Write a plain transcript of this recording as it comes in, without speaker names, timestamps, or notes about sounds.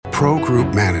Pro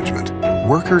Group Management.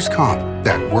 Workers' comp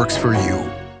that works for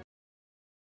you.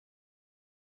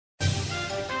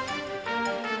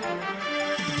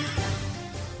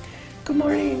 Good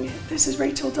morning. This is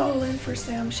Rachel Dolan for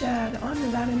Sam Shad on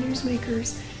Nevada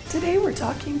Newsmakers. Today we're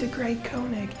talking to Greg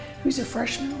Koenig, who's a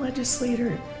freshman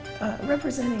legislator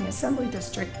representing Assembly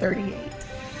District 38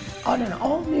 on an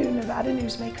all-new Nevada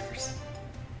Newsmakers.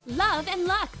 Love and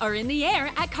luck are in the air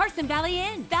at Carson Valley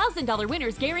Inn. $1,000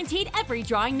 winners guaranteed every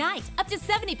drawing night. Up to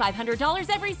 $7,500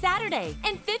 every Saturday.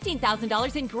 And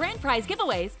 $15,000 in grand prize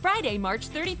giveaways Friday, March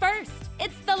 31st.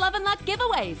 It's the Love and Luck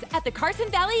giveaways at the Carson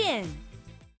Valley Inn.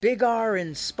 Big R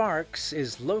in Sparks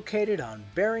is located on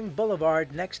Bering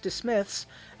Boulevard next to Smith's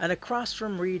and across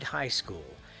from Reed High School.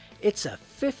 It's a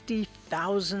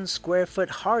 50,000 square foot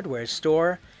hardware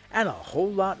store and a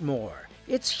whole lot more.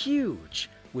 It's huge,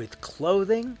 with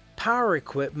clothing, power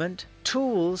equipment,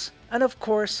 tools, and of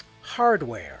course,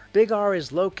 hardware. Big R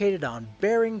is located on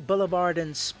Bering Boulevard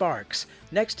in Sparks,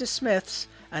 next to Smith's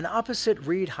and opposite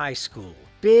Reed High School.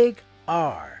 Big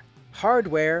R,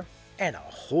 hardware, and a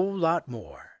whole lot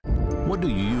more. What do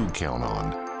you count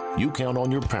on? You count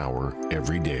on your power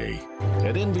every day.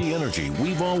 At NV Energy,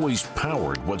 we've always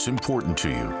powered what's important to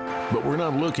you, but we're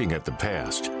not looking at the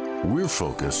past. We're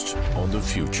focused on the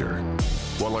future.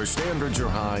 While our standards are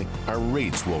high, our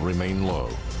rates will remain low.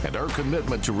 And our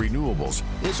commitment to renewables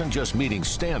isn't just meeting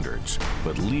standards,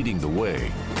 but leading the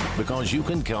way. Because you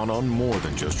can count on more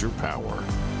than just your power.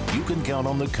 You can count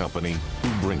on the company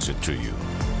who brings it to you.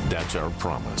 That's our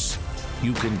promise.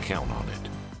 You can count on it.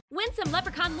 Win some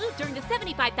Leprechaun loot during the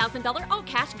 $75,000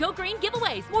 all-cash Go Green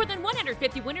giveaways. More than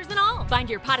 150 winners in all. Find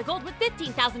your pot of gold with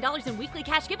 $15,000 in weekly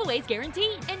cash giveaways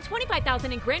guaranteed. And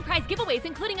 $25,000 in grand prize giveaways,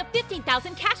 including a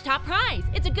 $15,000 cash top prize.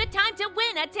 It's a good time to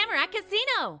win at Tamarack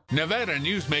Casino. Nevada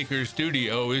Newsmakers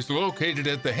Studio is located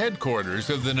at the headquarters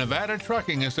of the Nevada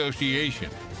Trucking Association.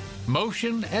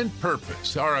 Motion and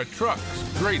purpose are a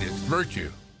truck's greatest virtue.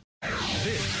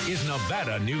 This is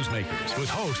Nevada Newsmakers with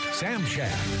host Sam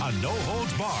Shad, a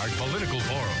no-holds-barred political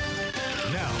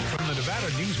forum. Now, from the Nevada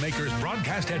Newsmakers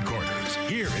broadcast headquarters,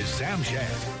 here is Sam Shad.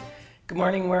 Good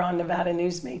morning. We're on Nevada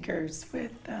Newsmakers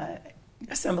with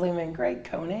Assemblyman Greg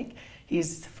Koenig.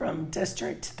 He's from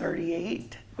District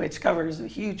 38, which covers a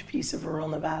huge piece of rural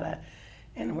Nevada,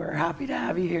 and we're happy to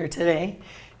have you here today.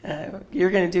 You're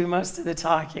going to do most of the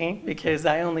talking because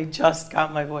I only just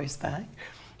got my voice back.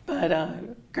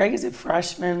 But Greg is a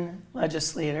freshman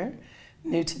legislator,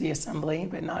 new to the Assembly,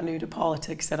 but not new to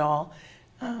politics at all.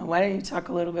 Why don't you talk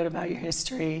a little bit about your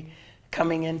history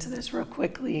coming into this real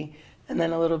quickly, and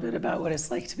then a little bit about what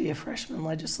it's like to be a freshman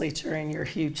legislator in your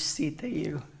huge seat that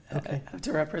you have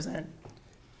to represent.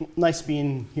 Nice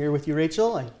being here with you,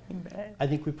 Rachel. I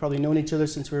think we've probably known each other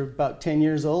since we were about 10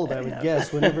 years old, I would guess.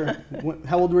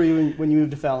 How old were you when you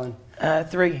moved to Fallon?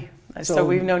 3. So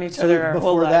we've known each other our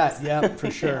whole lives. Before that, yeah,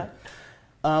 for sure.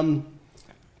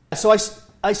 So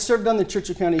I served on the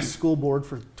Churchill County School Board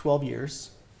for 12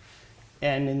 years.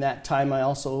 And in that time, I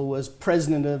also was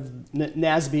president of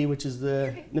NASB, which is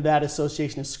the Nevada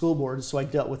Association of School Boards. So I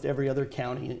dealt with every other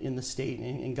county in the state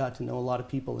and got to know a lot of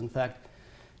people. In fact,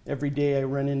 every day I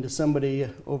run into somebody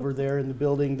over there in the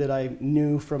building that I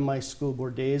knew from my school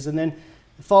board days. And then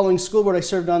following school board, I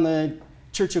served on the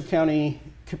Churchill County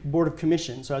Board of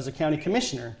Commissions. So I was a county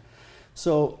commissioner.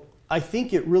 So I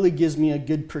think it really gives me a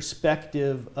good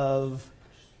perspective of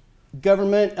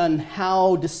government and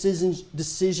how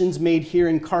decisions made here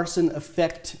in Carson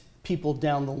affect people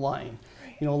down the line.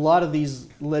 You know, a lot of these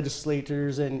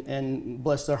legislators, and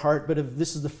bless their heart, but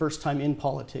this is the first time in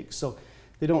politics. So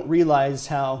they don't realize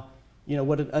how, you know,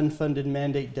 what an unfunded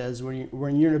mandate does when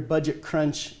you're in a budget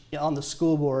crunch on the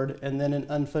school board and then an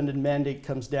unfunded mandate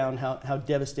comes down, how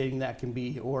devastating that can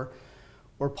be, or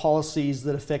policies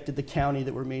that affected the county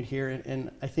that were made here.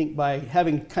 And I think by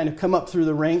having kind of come up through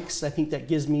the ranks, I think that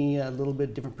gives me a little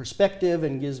bit different perspective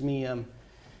and gives me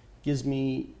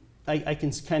I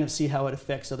can kind of see how it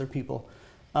affects other people.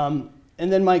 And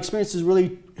then my experience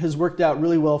has worked out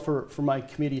really well for my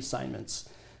committee assignments.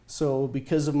 So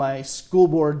because of my school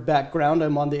board background,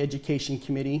 I'm on the education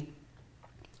committee.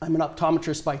 I'm an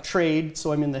optometrist by trade,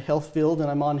 so I'm in the health field,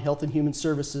 and I'm on Health and Human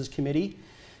Services committee.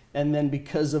 And then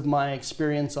because of my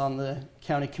experience on the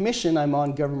county commission, I'm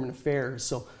on government affairs.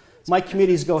 So my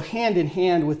committees go hand in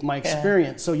hand with my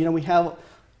experience. So, you know, we have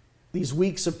these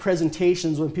weeks of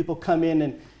presentations when people come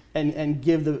in and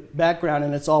give the background,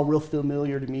 and it's all real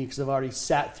familiar to me because I've already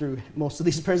sat through most of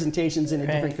these presentations in a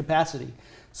different capacity.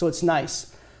 So it's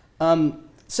nice.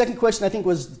 Second question, I think,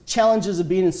 was challenges of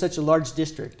being in such a large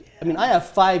district. I mean, I have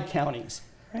 5 counties.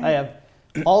 I have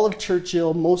all of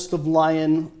Churchill, most of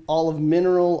Lyon, all of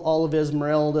Mineral, all of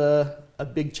Esmeralda, a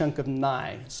big chunk of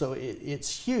Nye. So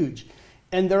it's huge.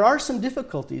 And there are some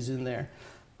difficulties in there.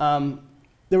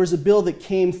 There was a bill that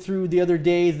came through the other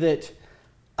day that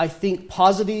I think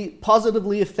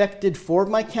positively affected 4 of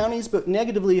my counties, but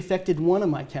negatively affected 1 of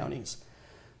my counties.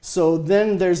 So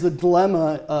then there's the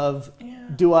dilemma of,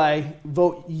 do I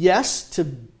vote yes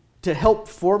to help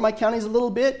 4 of my counties a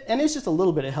little bit? And it's just a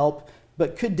little bit of help,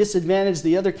 but could disadvantage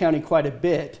the other county quite a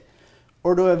bit.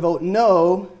 Or do I vote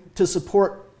no to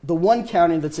support the 1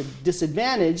 county that's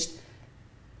disadvantaged,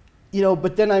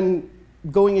 but then I'm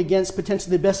going against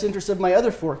potentially the best interest of my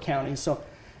other 4 counties. So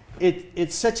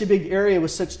it's such a big area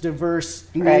with such diverse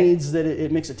needs that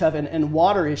it makes it tough. And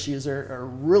water issues are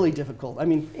really difficult. I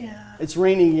mean, it's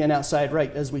raining again outside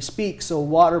right as we speak, so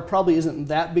water probably isn't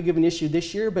that big of an issue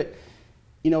this year. But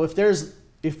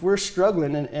if we're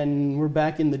struggling and we're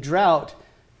back in the drought,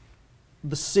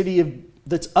 the city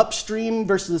that's upstream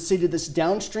versus the city that's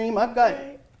downstream, I've got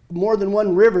more than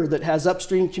one river that has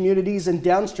upstream communities and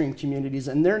downstream communities,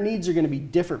 and their needs are going to be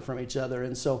different from each other.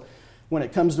 And so when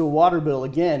it comes to a water bill,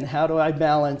 again, how do I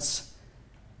balance,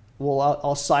 well,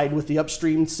 I'll side with the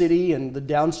upstream city and the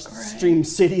downstream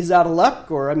city's out of luck,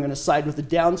 or I'm going to side with the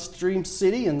downstream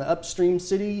city and the upstream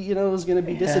city, is going to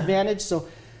be disadvantaged. So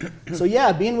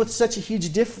being with such a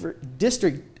huge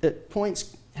district at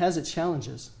points has its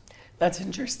challenges. That's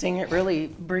interesting. It really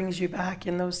brings you back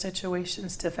in those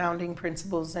situations to founding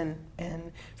principles and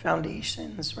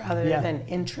foundations rather than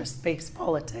interest-based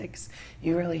politics.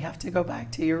 You really have to go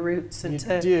back to your roots and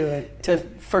to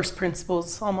first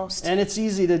principles almost. And it's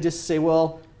easy to just say,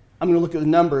 well, I'm going to look at the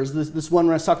numbers. This one,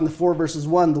 when I was talking the 4 versus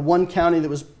 1, the 1 county that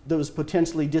was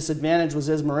potentially disadvantaged was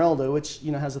Esmeralda, which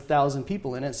has 1,000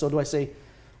 people in it. So do I say,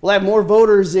 well, I have more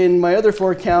voters in my other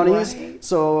 4 counties,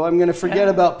 so I'm going to forget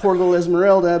about poor little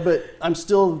Esmeralda, but I'm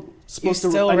still supposed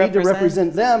to. I need to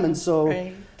represent them, and so,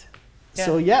 it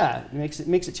makes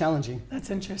it challenging. That's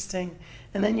interesting.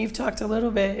 And then you've talked a little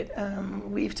bit.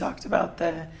 We've talked about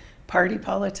the party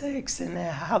politics and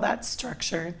how that's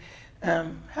structured.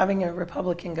 Having a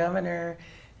Republican governor,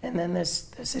 and then the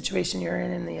situation you're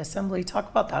in the assembly. Talk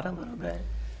about that a little bit.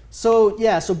 So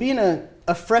being a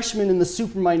freshman in the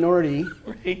super minority,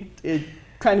 it's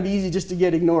kind of easy just to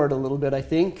get ignored a little bit, I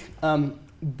think.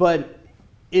 But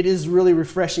it is really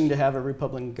refreshing to have a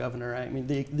Republican governor. I mean,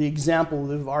 the example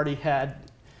we've already had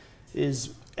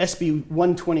is SB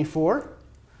 124.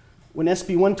 When SB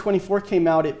 124 came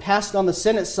out, it passed on the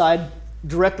Senate side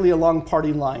directly along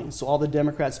party lines. So all the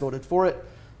Democrats voted for it,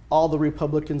 all the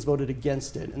Republicans voted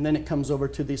against it, and then it comes over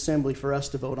to the Assembly for us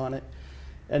to vote on it.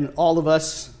 And all of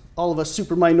us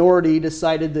super minority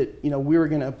decided that we were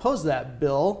going to oppose that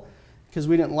bill because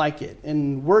we didn't like it.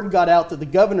 And word got out that the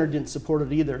governor didn't support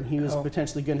it either, and he was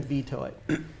potentially going to veto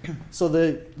it. So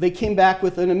they came back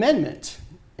with an amendment,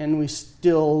 and we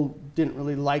still didn't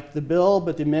really like the bill,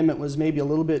 but the amendment was maybe a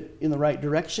little bit in the right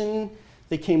direction.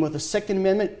 They came with a second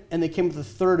amendment, and they came with a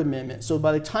third amendment. So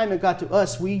by the time it got to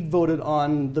us, we voted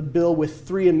on the bill with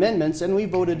 3 amendments, and we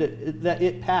voted that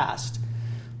it passed.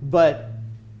 But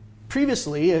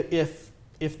previously,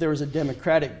 if there was a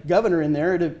Democratic governor in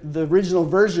there, the original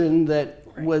version that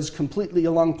was completely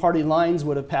along party lines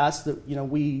would have passed that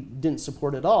we didn't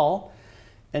support at all.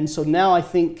 And so now I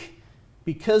think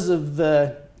because of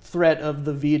the threat of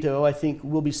the veto, I think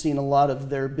we'll be seeing a lot of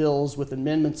their bills with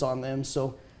amendments on them.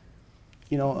 So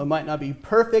it might not be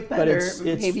perfect, but it's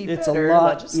a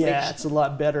lot. Yeah, it's a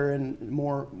lot better and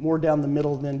more down the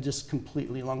middle than just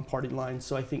completely along party lines.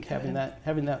 So I think having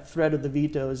that threat of the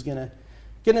veto is gonna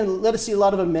let us see a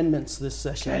lot of amendments this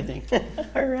session. I think.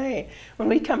 All right. When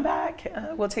we come back,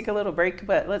 we'll take a little break,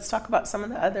 but let's talk about some of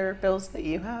the other bills that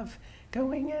you have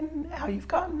going and how you've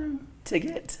gotten them to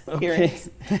get hearings.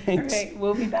 All right.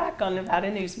 We'll be back on Nevada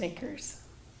Newsmakers.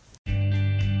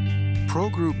 Pro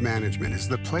Group Management is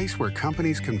the place where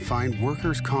companies can find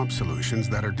workers' comp solutions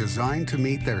that are designed to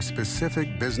meet their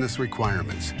specific business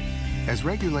requirements. As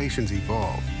regulations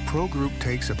evolve, Pro Group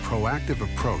takes a proactive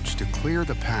approach to clear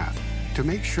the path to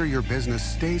make sure your business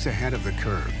stays ahead of the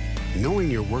curve. Knowing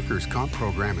your workers' comp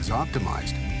program is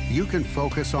optimized, you can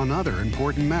focus on other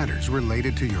important matters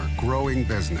related to your growing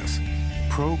business.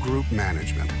 Pro Group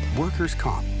Management, workers'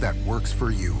 comp that works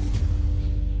for you.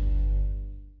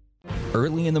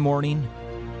 Early in the morning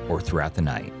or throughout the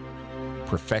night,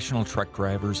 professional truck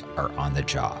drivers are on the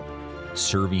job,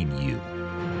 serving you,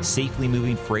 safely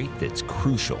moving freight that's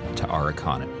crucial to our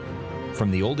economy.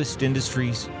 From the oldest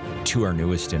industries to our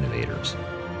newest innovators,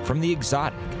 from the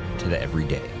exotic to the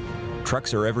everyday,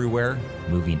 trucks are everywhere,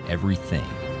 moving everything.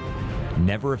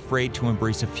 Never afraid to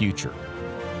embrace a future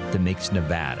that makes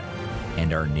Nevada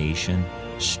and our nation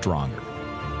stronger.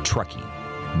 Trucking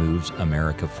moves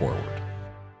America forward.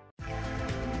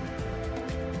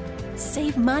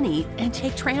 Save money and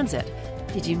take transit.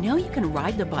 Did you know you can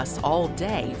ride the bus all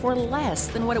day for less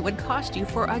than what it would cost you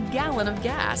for a gallon of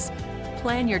gas?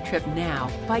 Plan your trip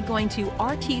now by going to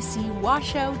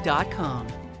rtcwashoe.com.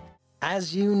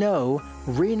 As you know,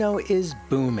 Reno is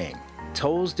booming.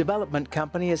 Toll's Development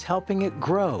Company is helping it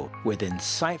grow with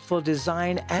insightful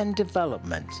design and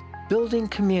development, building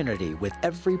community with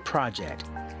every project,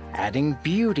 adding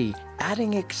beauty,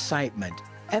 adding excitement,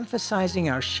 emphasizing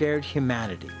our shared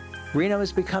humanity. Reno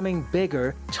is becoming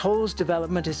bigger. Toll's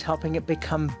Development is helping it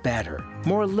become better,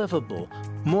 more livable,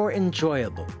 more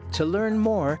enjoyable. To learn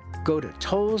more, go to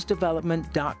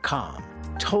tollsdevelopment.com.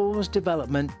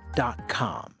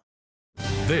 tollsdevelopment.com.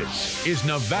 This is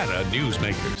Nevada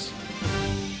Newsmakers.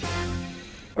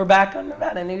 We're back on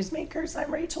Nevada Newsmakers.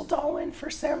 I'm Rachel Dahlwin for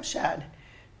Sam Shad,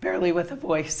 barely with a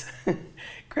voice.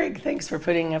 Greg, thanks for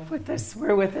putting up with this.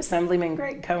 We're with Assemblyman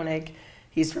Greg Koenig.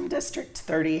 He's from District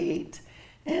 38.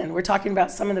 And we're talking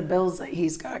about some of the bills that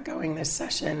he's got going this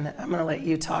session. I'm going to let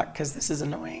you talk because this is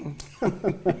annoying.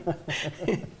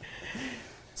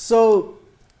 So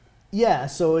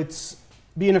it's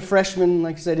being a freshman,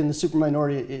 like I said, in the super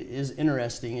minority is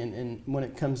interesting. And when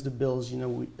it comes to bills,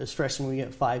 as freshmen, we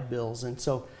get 5 bills. And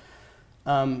so,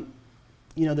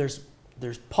 there's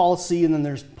policy and then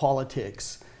there's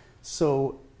politics.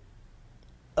 So,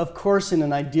 of course, in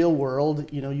an ideal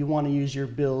world, you want to use your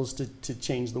bills to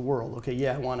change the world. Okay,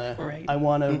 yeah, I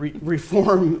want to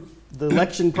reform the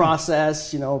election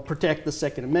process. Protect the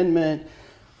Second Amendment.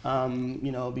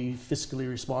 Be fiscally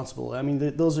responsible. I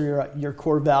mean, those are your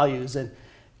core values,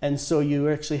 and so you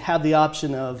actually have the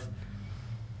option of,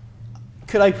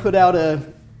 could I put out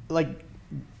like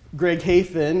Greg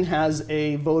Hafen has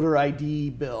a voter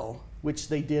ID bill, which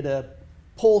they did a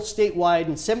poll statewide,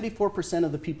 and 74%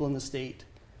 of the people in the state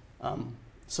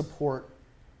support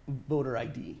voter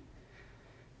ID.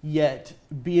 Yet,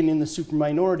 being in the super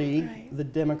minority, the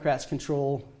Democrats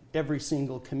control every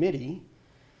single committee,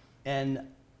 and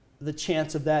the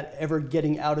chance of that ever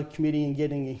getting out of committee and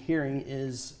getting a hearing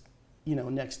is,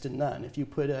 next to none. If you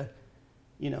put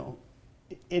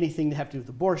anything to have to do with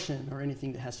abortion or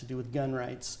anything that has to do with gun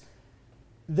rights,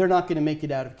 they're not going to make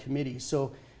it out of committee.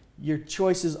 So your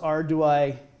choices are, do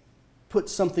I put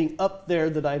something up there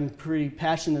that I'm pretty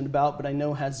passionate about, but I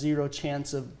know has zero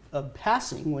chance of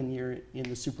passing when you're in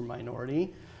the super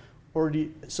minority?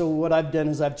 So what I've done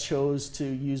is I've chose to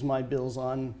use my bills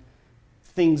on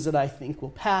things that I think will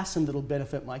pass and that'll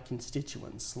benefit my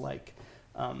constituents. Like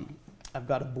I've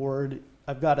got a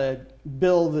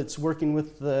bill that's working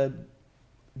with the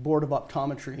Board of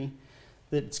Optometry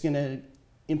that's going to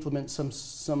implement some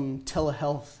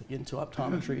telehealth into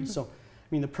optometry. So,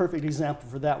 the perfect example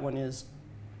for that one is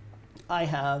I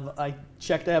have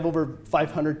over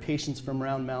 500 patients from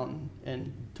Round Mountain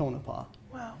and Tonopah.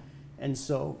 Wow. And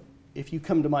so if you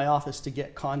come to my office to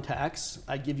get contacts,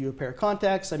 I give you a pair of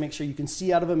contacts, I make sure you can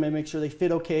see out of them, I make sure they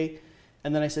fit okay,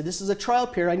 and then I said, this is a trial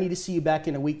pair, I need to see you back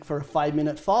in a week for a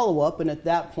 5-minute follow-up, and at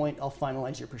that point, I'll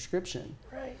finalize your prescription.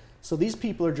 Right. So these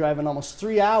people are driving almost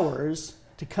 3 hours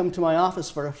to come to my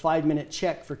office for a 5-minute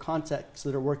check for contacts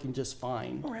that are working just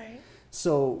fine. Right.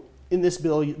 So in this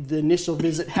bill, the initial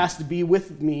visit has to be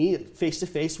with me,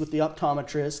 face-to-face with the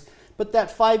optometrist, but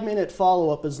that 5-minute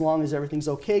follow-up, as long as everything's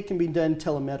okay, can be done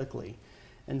telemedically.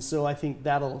 And so I think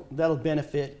that'll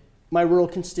benefit my rural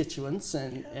constituents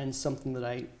and something that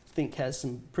I think has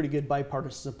some pretty good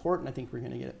bipartisan support, and I think we're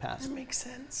going to get it passed. That makes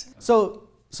sense. So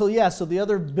the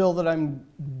other bill that I'm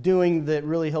doing that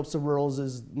really helps the rurals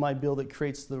is my bill that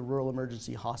creates the rural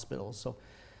emergency hospitals. So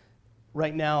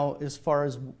right now, as far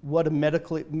as what a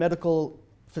medical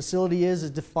facility is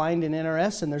defined in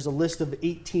NRS, and there's a list of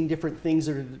 18 different things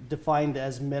that are defined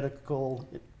as medical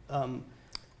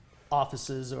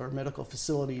offices or medical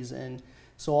facilities. And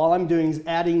so all I'm doing is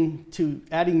adding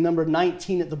number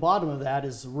 19 at the bottom of that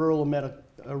is rural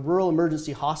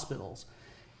emergency hospitals.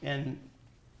 And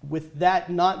with that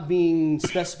not being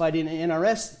specified in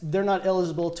NRS, they're not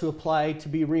eligible to apply to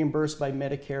be reimbursed by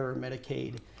Medicare or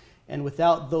Medicaid. And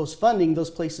without those funding, those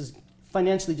places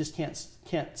financially just can't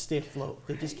stay afloat.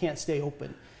 They just can't stay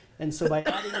open. And so by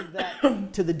adding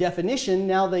that to the definition,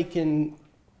 now they can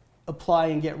apply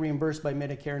and get reimbursed by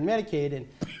Medicare and Medicaid.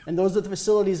 And those are the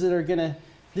facilities that are gonna,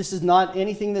 this is not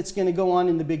anything that's gonna go on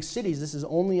in the big cities. This is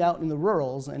only out in the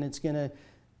rurals, and it's gonna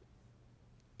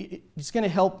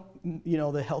help,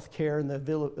 the health care and the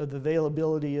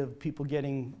availability of people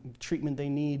getting treatment they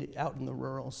need out in the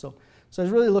rural. So I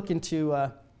was really looking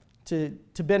to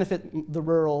benefit the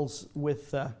rurals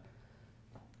with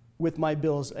my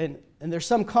bills. And there's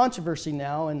some controversy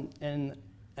now, and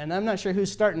I'm not sure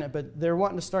who's starting it, but they're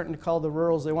starting to call the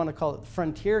rurals, they want to call it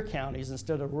frontier counties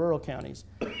instead of rural counties.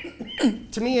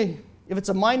 To me, if it's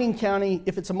a mining county,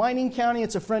 it's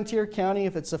a frontier county.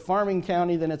 If it's a farming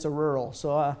county, then it's a rural.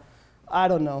 So I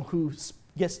don't know who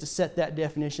gets to set that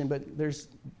definition, but there's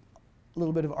a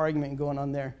little bit of argument going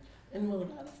on there. And will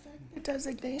that affect the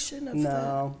designation of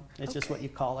No, it's just what you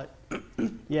call it.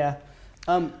 Yeah.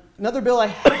 Another bill I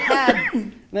had,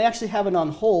 and I actually have it on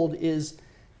hold,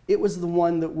 it was the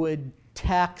one that would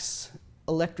tax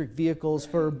electric vehicles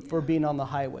for being on the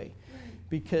highway.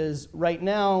 Because right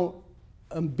now,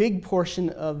 a big portion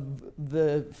of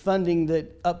the funding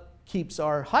that upkeeps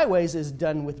our highways is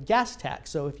done with gas tax.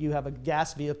 So if you have a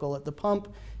gas vehicle at the pump,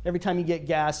 every time you get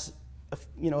gas,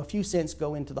 a few cents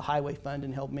go into the highway fund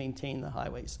and help maintain the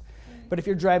highways. But if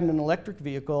you're driving an electric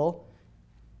vehicle,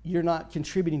 you're not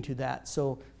contributing to that.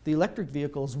 So the electric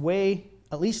vehicles weigh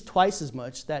at least twice as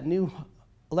much. That new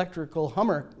electrical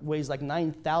Hummer weighs like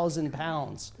 9,000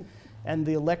 pounds. And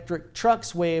the electric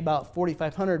trucks weigh about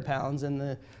 4,500 pounds, and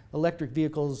the electric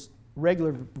vehicles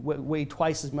regular weigh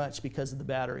twice as much because of the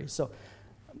batteries. So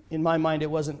in my mind,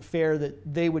 it wasn't fair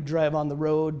that they would drive on the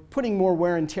road, putting more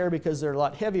wear and tear because they're a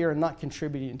lot heavier and not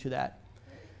contributing to that.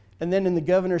 And then in the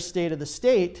governor's state of the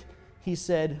state, he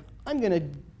said, I'm going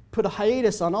to put a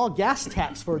hiatus on all gas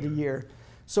tax for the year.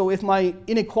 So if my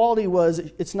inequality was,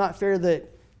 it's not fair that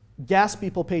gas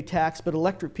people pay tax, but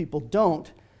electric people don't,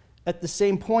 at the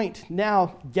same point,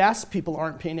 now gas people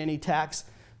aren't paying any tax,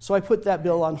 so I put that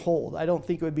bill on hold. I don't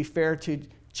think it would be fair to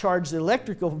charge the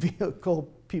electrical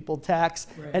vehicle people tax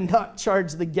and not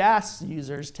charge the gas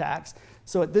users tax.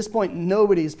 So at this point,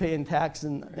 nobody's paying tax,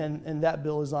 and that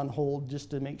bill is on hold just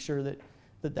to make sure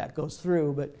that goes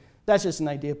through. But that's just an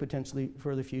idea potentially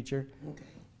for the future. Okay.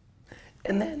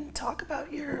 And then talk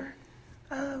about your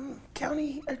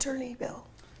county attorney bill.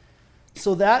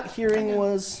 So that hearing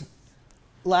was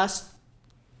last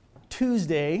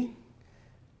Tuesday,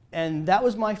 and that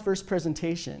was my first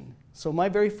presentation. So my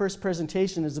very first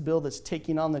presentation is a bill that's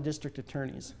taking on the district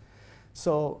attorneys.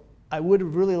 So I would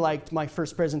have really liked my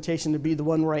first presentation to be the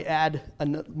one where I add a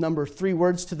number 3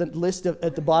 words to the list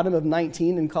at the bottom of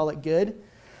 19 and call it good.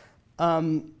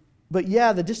 But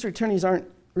yeah, the district attorneys aren't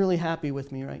really happy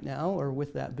with me right now or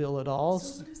with that bill at all.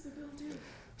 So what does the bill do?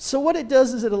 So what it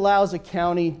does is it allows a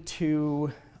county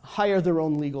to hire their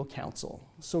own legal counsel.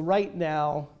 So right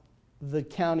now, the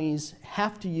counties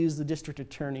have to use the district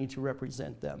attorney to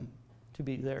represent them, to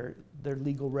be their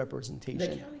legal representation. The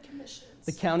county commissions.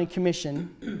 The county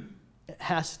commission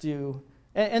has to,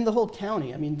 and the whole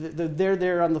county. I mean, they're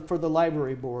there for the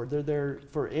library board. They're there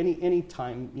for any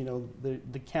time,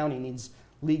 the county needs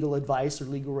legal advice or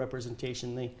legal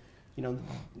representation.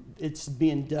 It's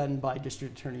being done by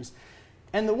district attorneys.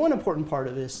 And the one important part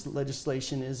of this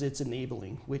legislation is it's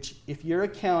enabling, which if you're a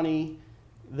county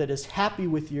that is happy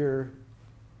with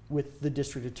the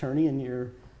district attorney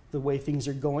and the way things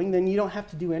are going, then you don't have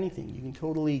to do anything. You can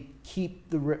totally keep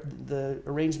the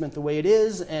arrangement the way it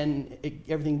is, and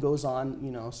everything goes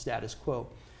on, status quo.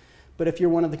 But if you're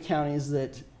one of the counties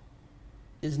that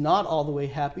is not all the way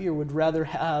happy or would rather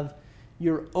have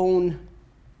your own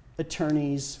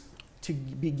attorneys to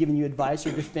be giving you advice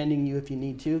or defending you if you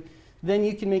need to, then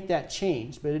you can make that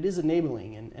change. But it is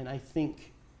enabling, and I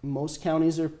think most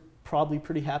counties are probably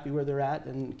pretty happy where they're at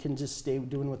and can just stay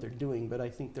doing what they're doing, but I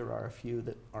think there are a few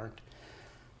that aren't. A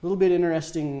little bit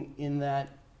interesting in that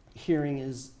hearing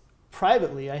is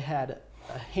privately I had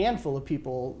a handful of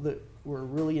people that were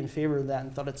really in favor of that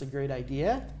and thought it's a great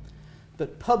idea,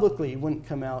 but publicly wouldn't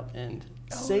come out and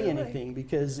say anything,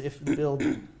 because if the bill,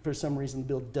 for some reason the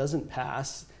bill doesn't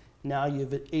pass, now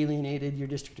you've alienated your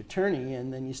district attorney,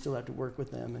 and then you still have to work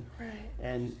with them.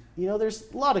 And there's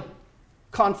a lot of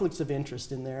conflicts of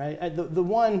interest in there. The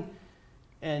one,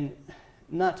 and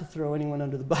not to throw anyone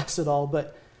under the bus at all,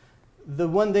 but the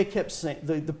one they kept saying,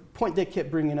 the point they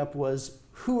kept bringing up was,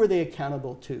 who are they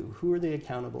accountable to? Who are they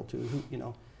accountable to?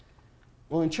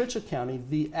 Well, in Churchill County,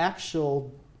 the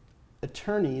actual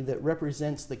attorney that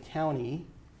represents the county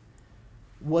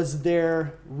was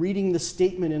there reading the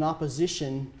statement in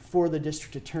opposition for the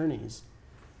district attorneys.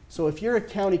 So if you're a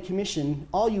county commission,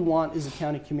 all you want is a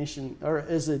county commission, or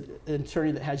is an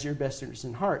attorney that has your best interest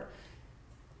in heart.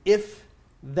 If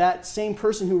that same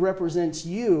person who represents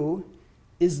you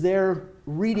is there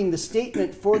reading the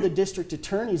statement for the district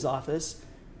attorney's office,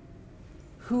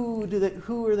 who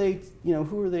are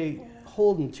they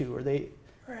holding to? Are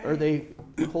they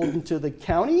holding to the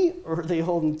county, or are they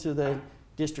holding to the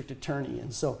district attorney?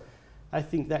 And so I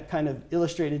think that kind of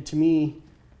illustrated to me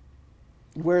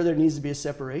where there needs to be a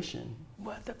separation.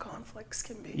 what the conflicts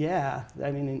can be. Yeah,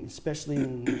 I mean, especially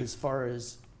as far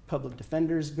as public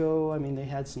defenders go. I mean, they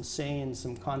had some say in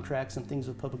some contracts and things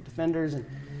with public defenders, and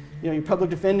your public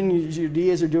defending, your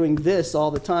DAs are doing this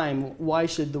all the time. Why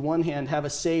should the one hand have a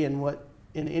say in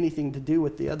anything to do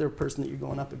with the other person that you're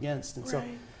going up against? And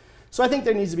Right. so I think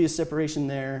there needs to be a separation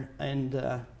there.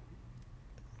 And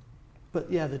but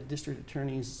yeah, the district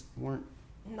attorneys weren't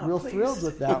Not real pleased. thrilled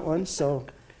with that one. So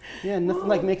yeah, nothing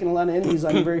like making a lot of enemies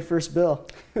on your very first bill.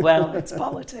 Well, it's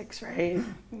politics, right?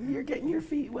 You're getting your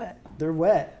feet wet. They're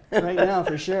wet right now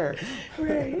for sure.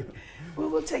 Right. Well,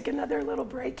 we'll take another little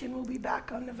break and we'll be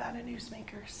back on Nevada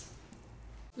Newsmakers.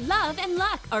 Love and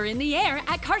luck are in the air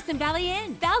at Carson Valley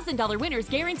Inn. $1,000 winners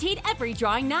guaranteed every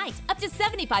drawing night. Up to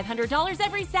 $7,500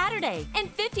 every Saturday.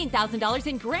 And $15,000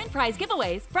 in grand prize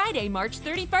giveaways Friday, March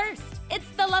 31st. It's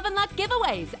the Love and Luck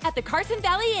giveaways at the Carson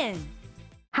Valley Inn.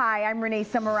 Hi, I'm Renee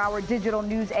Summerhour, digital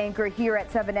news anchor here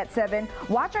at 7 at 7.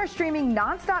 Watch our streaming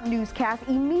nonstop newscast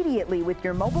immediately with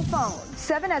your mobile phone.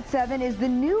 7 at 7 is the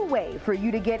new way for you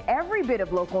to get every bit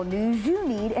of local news you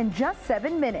need in just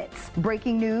 7 minutes.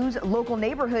 Breaking news, local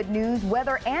neighborhood news,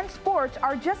 weather, and sports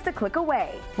are just a click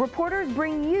away. Reporters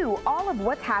bring you all of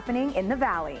what's happening in the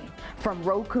Valley. From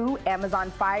Roku,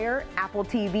 Amazon Fire, Apple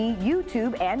TV,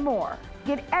 YouTube, and more.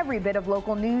 Get every bit of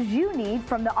local news you need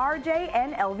from the RJ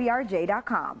and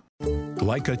LVRJ.com.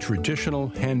 Like a traditional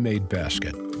handmade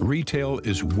basket, retail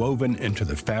is woven into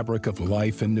the fabric of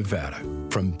life in Nevada.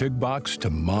 From big box to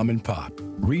mom and pop,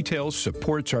 retail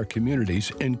supports our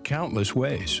communities in countless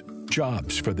ways.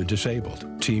 Jobs for the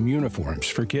disabled, team uniforms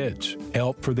for kids,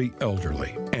 help for the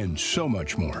elderly, and so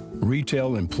much more.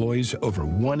 Retail employs over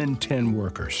 1 in 10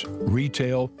 workers.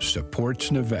 Retail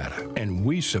supports Nevada, and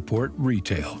we support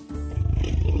retail.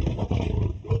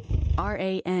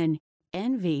 RANNV.org.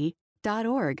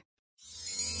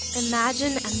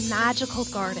 Imagine a magical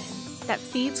garden that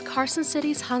feeds Carson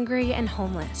City's hungry and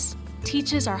homeless,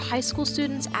 teaches our high school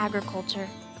students agriculture,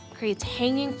 creates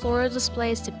hanging floral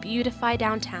displays to beautify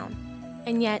downtown,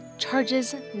 and yet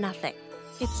charges nothing.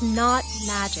 It's not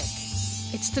magic.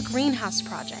 It's the Greenhouse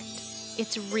Project.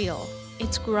 It's real,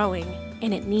 it's growing,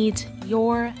 and it needs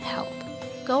your help.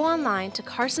 Go online to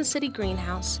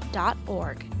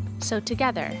CarsonCityGreenhouse.org so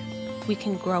together we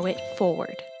can grow it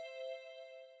forward.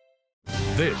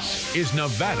 This is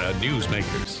Nevada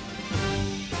Newsmakers.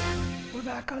 We're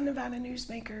back on Nevada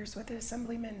Newsmakers with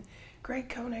Assemblyman Greg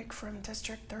Koenig from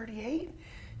District 38.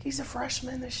 He's a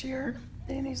freshman this year,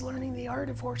 and he's learning the art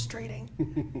of horse trading.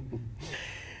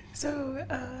 So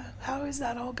how is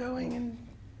that all going?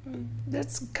 And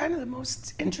that's kind of the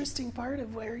most interesting part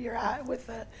of where you're at with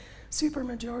the super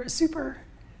minority.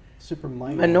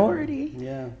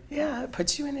 Yeah, it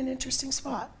puts you in an interesting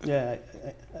spot. Yeah,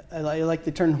 I like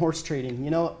the term horse trading.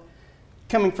 You know,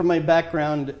 coming from my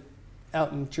background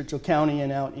out in Churchill County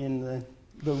and out in the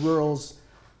rurals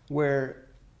where,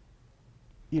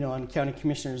 you know, on county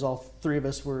commissioners, all three of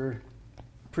us were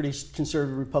pretty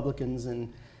conservative Republicans,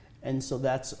 and so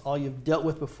that's all you've dealt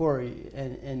with before,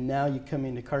 and now you come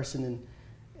into Carson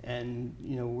and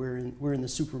you know, we're in the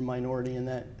super minority, and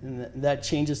that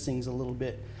changes things a little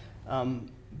bit.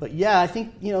 But yeah, I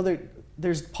think, you know,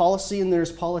 there's policy and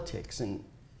there's politics, and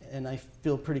I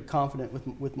feel pretty confident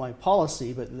with my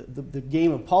policy. But the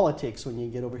game of politics when you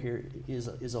get over here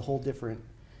is a whole different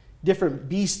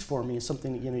beast for me. It's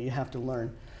something that, you know, you have to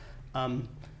learn.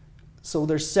 So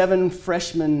there's 7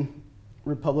 freshmen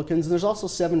Republicans, and there's also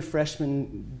 7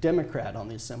 freshmen Democrat on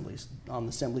the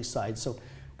assembly side. So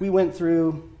we went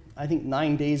through, I think,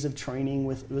 9 days of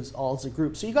training it was all as a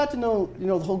group. So you got to know, you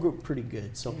know, the whole group pretty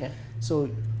good. So, yeah. So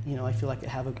you know, I feel like I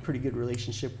have a pretty good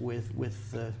relationship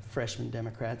with the freshman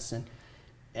Democrats,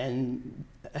 and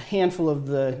a handful of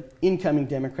the incoming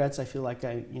Democrats I feel like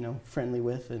I, you know, friendly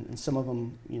with, and some of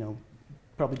them, you know,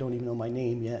 probably don't even know my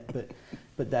name yet, but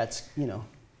that's, you know,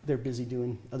 they're busy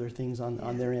doing other things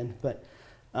on their end. But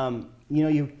you know,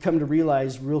 you come to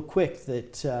realize real quick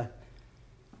that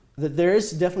there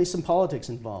is definitely some politics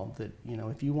involved. That, you know,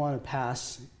 if you want to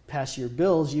pass your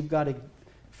bills, you've got to,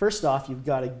 first off, you've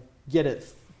got to get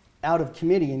it out of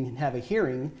committee and have a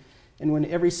hearing. And when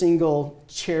every single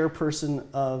chairperson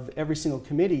of every single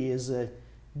committee is a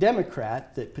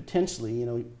Democrat, that potentially, you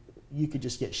know, you could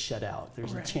just get shut out.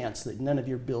 There's a chance that none of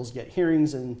your bills get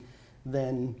hearings, and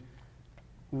then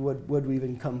what would we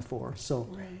even come for? So,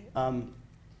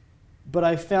 but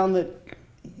I found that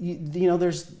you know,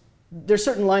 there's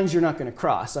certain lines you're not going to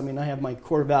cross. I mean, I have my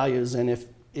core values, and if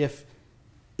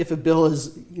a bill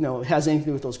is, you know, has anything to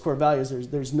do with those core values,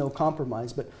 there's no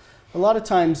compromise. But a lot of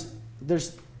times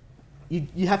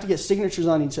you have to get signatures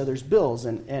on each other's bills,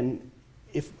 and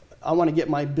if I want to get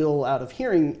my bill out of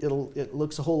hearing, it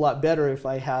looks a whole lot better if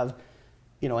I have,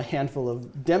 you know, a handful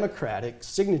of Democratic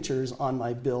signatures on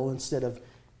my bill instead of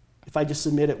if I just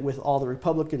submit it with all the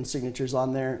Republican signatures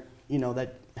on there, you know,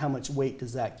 that how much weight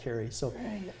does that carry? So,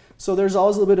 so there's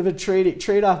always a little bit of a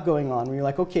trade-off going on where you're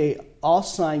like, okay, I'll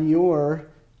sign your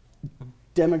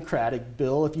Democratic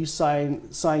bill if you sign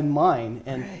mine,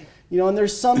 and you know, and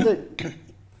there's some that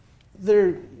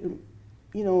they're,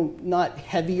 you know, not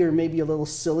heavy or maybe a little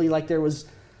silly. Like there was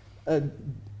a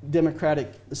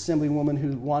Democratic Assemblywoman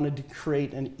who wanted to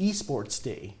create an esports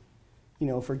day, you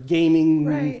know, for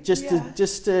gaming, just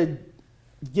to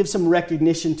give some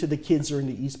recognition to the kids who are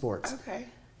into esports. Okay.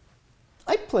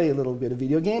 I play a little bit of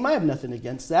video game. I have nothing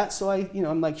against that. So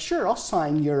I'm like, sure, I'll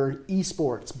sign your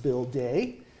esports bill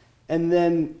day. And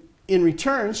then in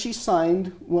return, she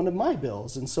signed one of my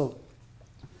bills. And so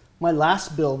my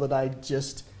last bill that I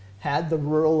just had, the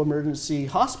rural emergency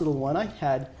hospital one, I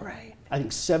had, I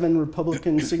think, 7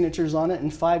 Republican signatures on it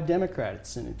and 5 Democratic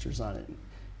signatures on it,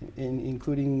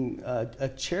 including a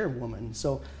chairwoman.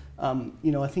 So,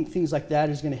 you know, I think things like that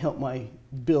is going to help my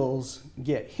bills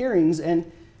get hearings. And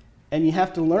you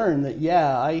have to learn that,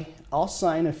 yeah, I'll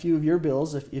sign a few of your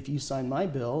bills if you sign my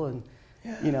bill. And,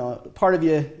 you know, part of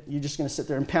you're just going to sit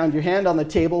there and pound your hand on the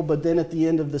table, but then at the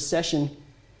end of the session,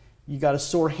 you got a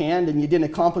sore hand and you didn't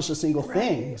accomplish a single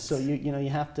thing. So, you know, you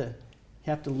have to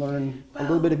learn a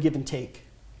little bit of give and take.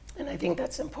 And I think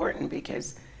that's important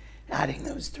because adding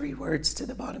those 3 words to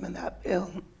the bottom of that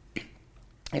bill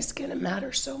is going to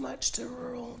matter so much to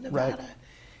rural Nevada.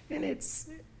 And it's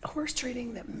horse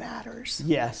trading that matters.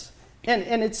 Yes.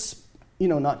 And it's, you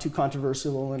know, not too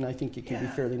controversial, and I think it can be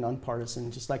fairly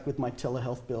nonpartisan, just like with my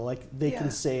telehealth bill. Like they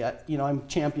can say, you know, I'm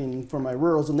championing for my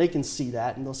rurals, and they can see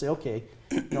that, and they'll say, okay,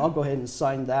 you know, I'll go ahead and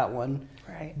sign that one.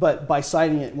 But by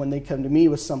signing it, when they come to me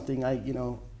with something, you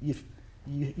know,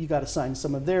 you got to sign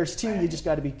some of theirs too. You just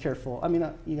got to be careful. I mean,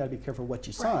 you got to be careful what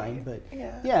you sign, but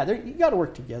you got to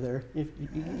work together. If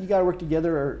you got to work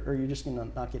together, or you're just going to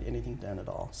not get anything done at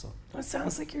all. So it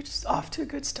sounds like you're just off to a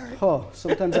good start. Oh,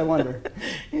 sometimes I wonder.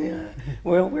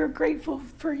 Well, we're grateful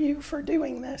for you for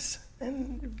doing this,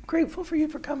 and grateful for you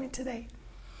for coming today.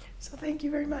 So thank you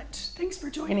very much. Thanks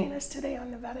for joining us today on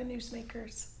Nevada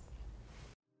Newsmakers.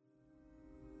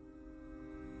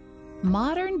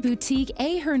 Modern boutique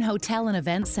Ahern Hotel and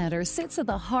Event Center sits at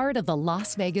the heart of the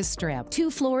Las Vegas Strip. 2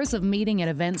 floors of meeting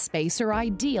and event space are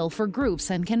ideal for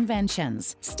groups and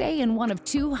conventions. Stay in one of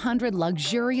 200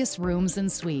 luxurious rooms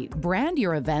and suites. Brand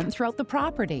your event throughout the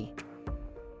property.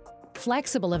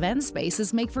 Flexible event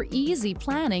spaces make for easy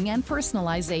planning and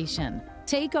personalization.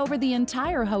 Take over the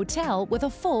entire hotel with a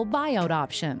full buyout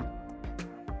option.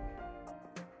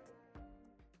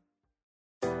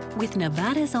 With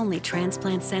Nevada's only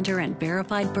transplant center and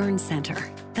verified burn center,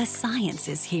 the science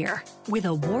is here. With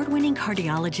award-winning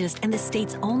cardiologist and the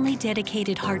state's only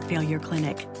dedicated heart failure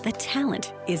clinic, the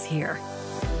talent is here.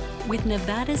 With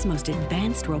Nevada's most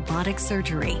advanced robotic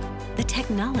surgery, the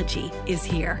technology is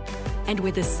here. And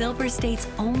with the Silver State's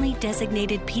only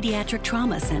designated pediatric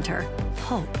trauma center,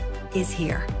 hope is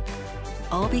here.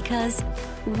 All because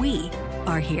we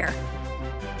are here.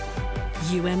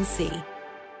 UMC.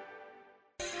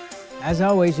 As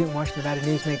always, you can watch Nevada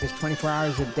Newsmakers 24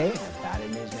 hours a day at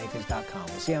NevadaNewsmakers.com.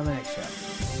 We'll see you on the next show.